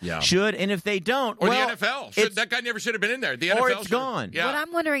team should. And if they don't, Or well, the NFL. That guy never should have been in there. The NFL or it's gone. Yeah. What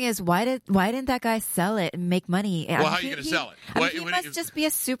I'm wondering is why didn't that guy sell it and make money? Well, how are you going to sell it? I mean, he must just be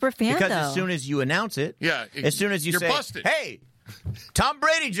a super fan, Because though. as soon as you announce it, as soon as you you're say, busted. hey, Tom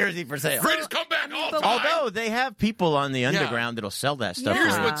Brady jersey for sale. Brady's come back all the time. Although they have people on the underground that'll sell that stuff.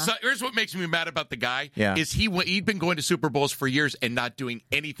 Yeah. Here's what makes me mad about the guy Yeah. is he'd been going to Super Bowls for years and not doing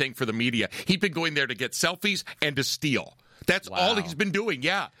anything for the media. He'd been going there to get selfies and to steal. That's all he's been doing,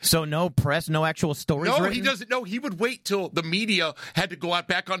 So no press, no actual stories No, written? he doesn't. No, he would wait till the media had to go out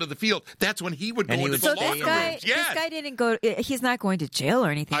back onto the field. That's when he would go into the locker rooms. This guy didn't go. He's not going to jail or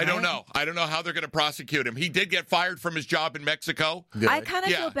anything. I don't right? know. I don't know how they're going to prosecute him. He did get fired from his job in Mexico. I kind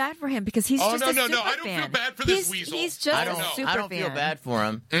of feel bad for him because he's just a super fan. I don't feel bad for this weasel. He's just I a super fan. I don't feel bad for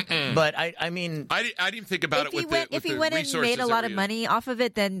him. But I mean, I didn't think about it with if he the went and resources made a lot of money off of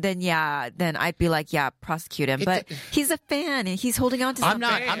it, then I'd be like, prosecute him. But he's a fan and he's holding on to something.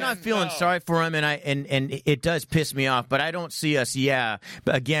 I'm not feeling sorry for him, and it does piss me off. But I don't see us,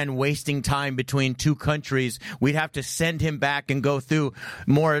 again, wasting time between two countries. We'd have to send him back and go through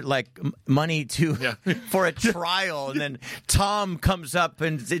more like money for a trial, and then Tom comes up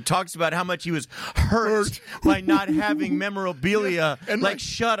and it talks about how much he was hurt by not having memorabilia. And like,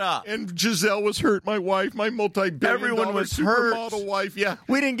 shut up. And Giselle was hurt. My wife, my Everyone was hurt. supermodel wife. Yeah,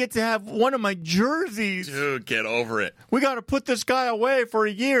 we didn't get to have one of my jerseys. Dude, get over it. We got to put this guy away for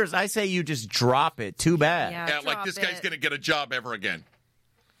years. I say you just drop it. Too bad. Yeah, like this guy's going to get a job ever again.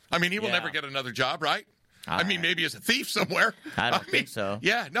 I mean, he will never get another job, right? I mean, maybe as a thief somewhere. I don't think so.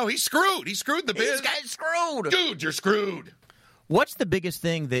 Yeah, no, he's screwed. He screwed the biz. This guy's screwed. Dude, you're screwed. What's the biggest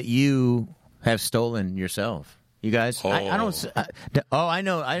thing that you have stolen yourself? You guys? I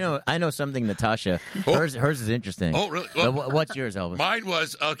know something, Natasha. Hers is interesting. Oh, really? What's yours, Elvis? Mine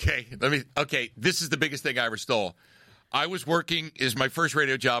was, this is the biggest thing I ever stole. I was working, is my first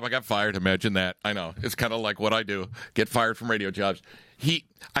radio job. I got fired. Imagine that. I know. It's kind of like what I do. Get fired from radio jobs.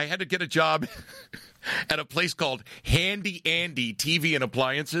 I had to get a job at a place called Handy Andy TV and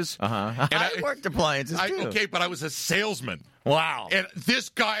Appliances. Uh-huh. And I worked appliances, too. Okay, but I was a salesman. Wow. And this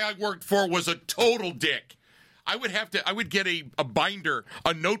guy I worked for was a total dick. I would get a binder,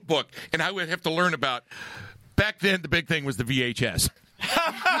 a notebook, and I would have to learn about, back then the big thing was the VHS.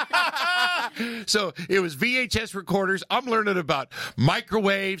 So it was VHS recorders. I'm learning about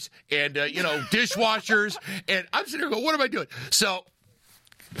microwaves and, dishwashers. And I'm sitting there going, what am I doing? So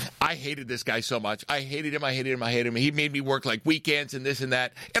I hated this guy so much. I hated him. He made me work like weekends and this and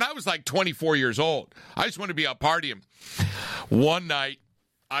that. And I was like 24 years old. I just wanted to be out partying. One night,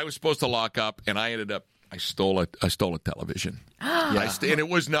 I was supposed to lock up, and I stole a television. And it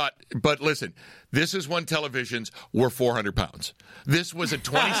was not, but listen, this is when televisions were 400 pounds. This was a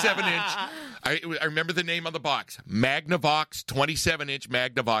 27-inch. I remember the name on the box, Magnavox, 27-inch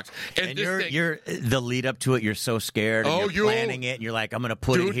Magnavox. And you're the lead up to it. You're so scared. And you're planning it. And you're like, I'm going to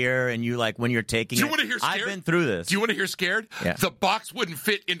put it here. And you like when you're taking it. Do you want to hear scared? I've been through this. Do you want to hear scared? Yeah. The box wouldn't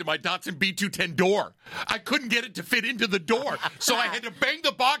fit into my Datsun B210 door. I couldn't get it to fit into the door, so I had to bang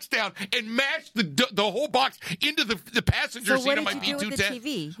the box down and mash the whole box into the passenger seat of my B210. So what did you do with the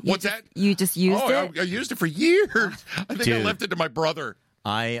TV? What's that? You just used it? I used it for years. I think I left it to my brother.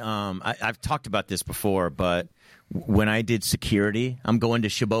 I've talked about this before, but when I did security, I'm going to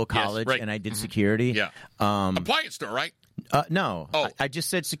Chabot College, and I did security. Yeah. Appliance store, right? No. Oh. I just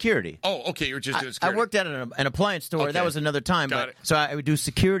said security. Oh, okay. You're just doing I security. worked at an appliance store. Okay. That was another time. Got it. So I would do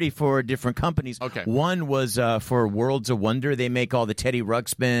security for different companies. Okay. One was for Worlds of Wonder. They make all the Teddy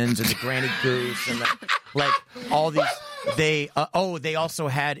Ruxpins and the Granny Goose and like all these. They also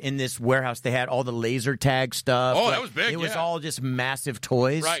had in this warehouse, they had all the laser tag stuff. Oh, that was big, It was yeah. all just massive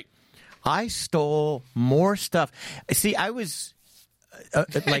toys. Right. I stole more stuff. See, I was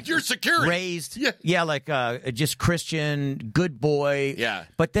like You're security. raised, Yeah. like just Christian, good boy. Yeah.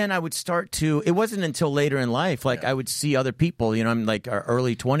 But then I would start to. It wasn't until later in life, like I would see other people. You know, I'm like our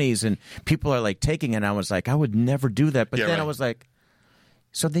early 20s, and people are like taking it. And I was like, I would never do that. But Yeah, then I right. was like,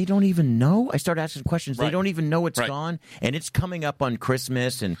 so they don't even know? I started asking questions. Right. They don't even know it's Right. gone, and it's coming up on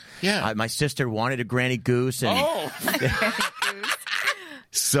Christmas. And Yeah. my sister wanted a Granny Goose, and Oh.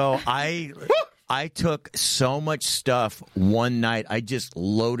 so I took so much stuff one night. I just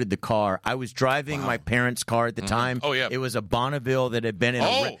loaded the car. I was driving my parents' car at the time. Oh, yeah. It was a Bonneville that had been in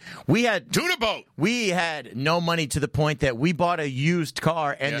Oh. we had Tuna boat. we had no money to the point that we bought a used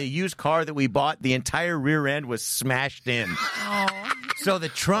car, and Yeah. the used car that we bought, the entire rear end was smashed in. So the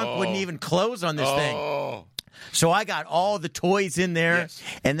trunk wouldn't even close on this thing. Oh. So I got all the toys in there, Yes.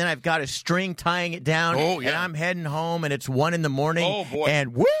 and then I've got a string tying it down, Oh, yeah. and I'm heading home, and it's 1 a.m, Oh, boy.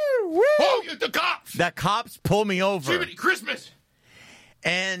 and woo! Oh, the cops. The cops pull me over, Jiminy Christmas.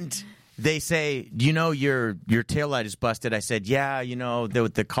 and they say, "You know, your taillight is busted." I said, "Yeah, you know,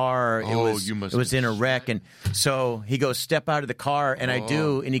 the car, Oh, you must it was have in a wreck." And so he goes, "Step out of the car," and I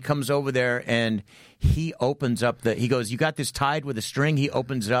do, and he comes over there, and he opens up he goes, "You got this tied with a string?" He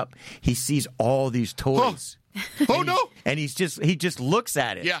opens it up. He sees all these toys. Oh, no. And he just looks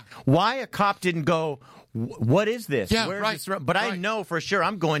at it. Yeah. Why a cop didn't go, what is this? Yeah, Where's right, this from? But I right. know for sure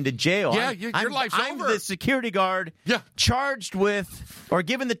I'm going to jail. Yeah, your life's I'm over. the security guard Yeah. charged with or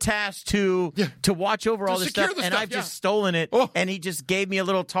given the task to watch over all this secure stuff. the And stuff, I've yeah. just stolen it. Oh. And he just gave me a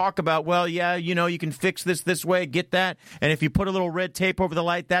little talk about, well, yeah, you know, you can fix this way, get that. And if you put a little red tape over the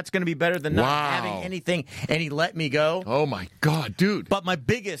light, that's going to be better than not Wow. having anything. And he let me go. Oh, my God, dude. But my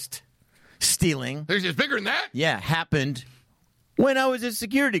biggest stealing There's just bigger than that. happened when I was a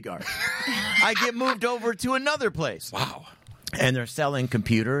security guard. I get moved over to another place. Wow. And they're selling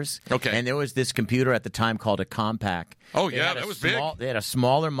computers. Okay. And there was this computer at the time called a Compaq. Oh, They yeah, had that a was big. They had a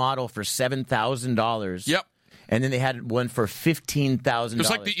smaller model for $7,000. Yep. And then they had one for $15,000. It's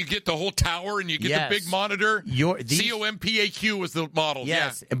like that you get the whole tower and you get Yes. the big monitor. These- COMPAQ was the model.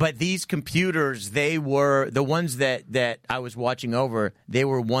 Yes, Yeah. but these computers, they were the ones that I was watching over. They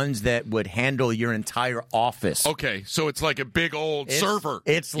were ones that would handle your entire office. Okay, so it's like a big old server.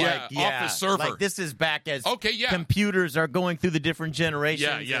 It's like office server. Like this is back as Okay, yeah. computers are going through the different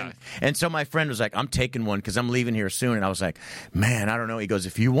generations. Yeah, yeah. And so my friend was like, "I'm taking one because I'm leaving here soon." And I was like, "Man, I don't know." He goes,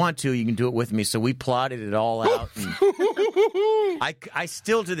 "If you want to, you can do it with me." So we plotted it all out. And I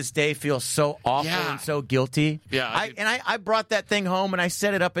still to this day feel so awful Yeah. and so guilty. Yeah, I brought that thing home and I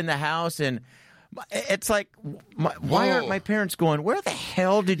set it up in the house and. It's like, why aren't my parents going, where the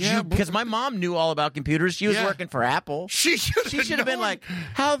hell did Yeah, you? Because my mom knew all about computers. She was Yeah. working for Apple. She should have been like,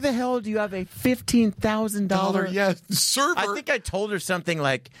 how the hell do you have a $15,000 server. I think I told her something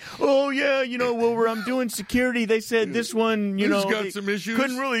like, "Oh yeah, you know, well, where I'm doing security, they said this one, you It's know, got they some issues.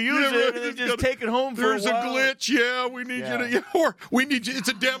 couldn't really use Yeah, it, right. and they It's just got take it home for There's a a while." glitch. Yeah, we need you to. Or we need you. It's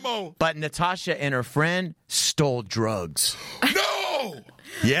a demo. But Natasha and her friend stole drugs. No.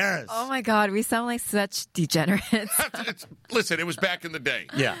 Yes. Oh my God, we sound like such degenerates. Listen, it was back in the day.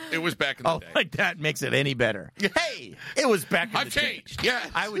 Yeah. It was back in the Oh, day. like that makes it any better. Hey, it was back in I've the day. changed. Yeah.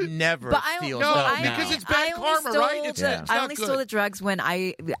 I would never But I steal No, stuff because now. it's bad I only karma, stole right? It's the- not I only good. stole the drugs when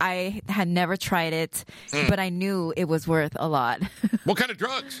I had never tried it, but I knew it was worth a lot. What kind of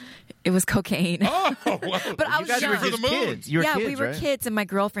drugs? It was cocaine. Oh, well, But I You was guys young. were for the just moon. kids. You were yeah, kids, we were right? kids, and my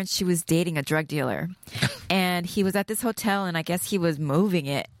girlfriend, she was dating a drug dealer, and he was at this hotel, and I guess he was moving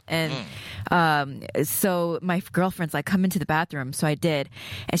it, and so my girlfriend's like, "Come into the bathroom." So I did,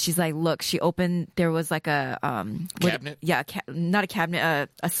 and she's like, "Look," she opened. There was like a Cabinet? not a cabinet,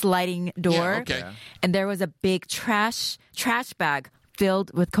 a sliding door. Yeah, okay. And there was a big trash bag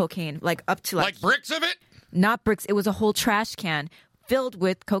filled with cocaine, like up to Like bricks of it? not bricks. It was a whole trash can filled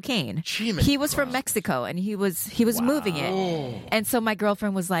with cocaine. Jiminy He was from Mexico and he was moving it. And so my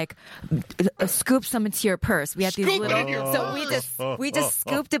girlfriend was like, "Scoop some into your purse." We had these Scoop it little. in your So we just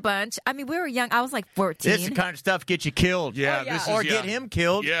scooped a bunch. I mean, we were young. I was like 14. This kind of stuff gets you killed. Yeah, this is or get him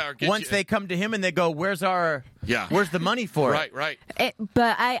killed. Yeah, or get once you- they come to him and they go, "Where's our? Yeah. Where's the money for it?" Right.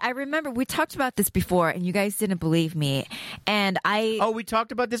 But I remember we talked about this before, and you guys didn't believe me. And I Oh, we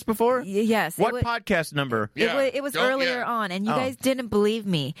talked about this before. yes, What podcast number? Yeah. it was Don't- earlier yeah. on, and you Oh. guys didn't didn't believe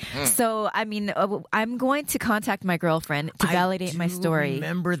me. So, I mean, I'm going to contact my girlfriend to validate my story.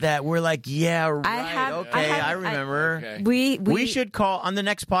 Remember that? We're like, yeah, right. I remember. We should call on the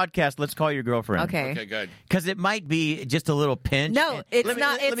next podcast. Let's call your girlfriend. Okay, good. Because it might be just a little pinch. No, it's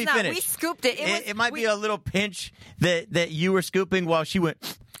not. Let me finish. We scooped it. It might be a little pinch that you were scooping while she went.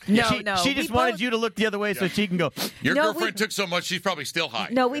 No. She just wanted you to look the other way so she can go. Your girlfriend took so much, she's probably still high.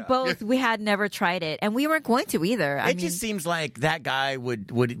 No, we had never tried it, and we weren't going to either. It just seems like that guy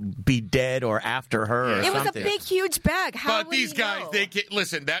would be dead or after her. Or it was something. a big, huge bag. How But these guys, they can,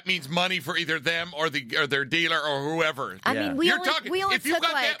 listen. That means money for either them or their dealer or whoever. I mean, we only if you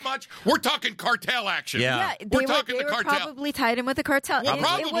got that much, we're talking cartel action. Yeah, we're talking the cartel. Probably tied in with the cartel. Well,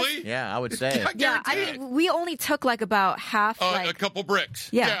 probably. Yeah, I would say. I mean, we only took like about half. A couple bricks.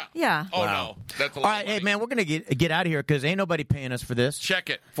 Yeah. Oh no, that's a lot. All right, hey man, we're gonna get out of here because ain't nobody paying us for this. Check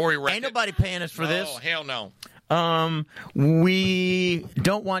it before you wreck Ain't nobody paying us for this. Oh hell no. We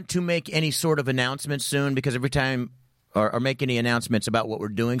don't want to make any sort of announcements soon because every time, or make any announcements about what we're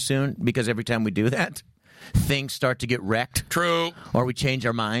doing soon because every time we do that, things start to get wrecked. True. Or we change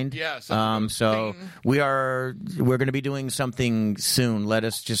our mind. Yes. So we're going to be doing something soon. Let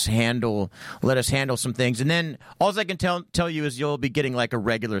us handle some things. And then all I can tell you is you'll be getting like a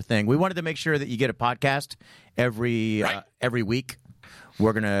regular thing. We wanted to make sure that you get a podcast every week.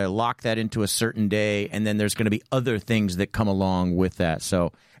 We're going to lock that into a certain day, and then there's going to be other things that come along with that.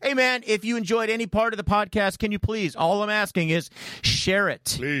 So, hey, man, if you enjoyed any part of the podcast, can you please, all I'm asking is share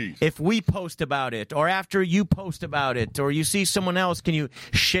it. Please. If we post about it, or after you post about it, or you see someone else, can you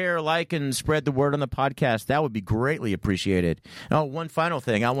share, like, and spread the word on the podcast? That would be greatly appreciated. Oh, one final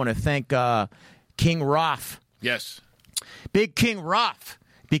thing. I want to thank King Roth. Yes. Big King Roth.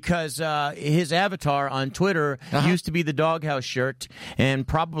 Because his avatar on Twitter used to be the Doghouse shirt, and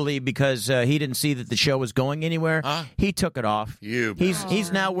probably because he didn't see that the show was going anywhere, he took it off.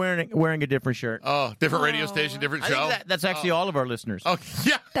 He's now wearing a different shirt. Oh, different radio station, different show. I think that's actually all of our listeners. Oh,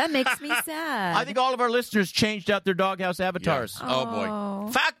 yeah. That makes me sad. I think all of our listeners changed out their Doghouse avatars. Yeah. Oh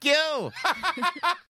boy. Fuck you.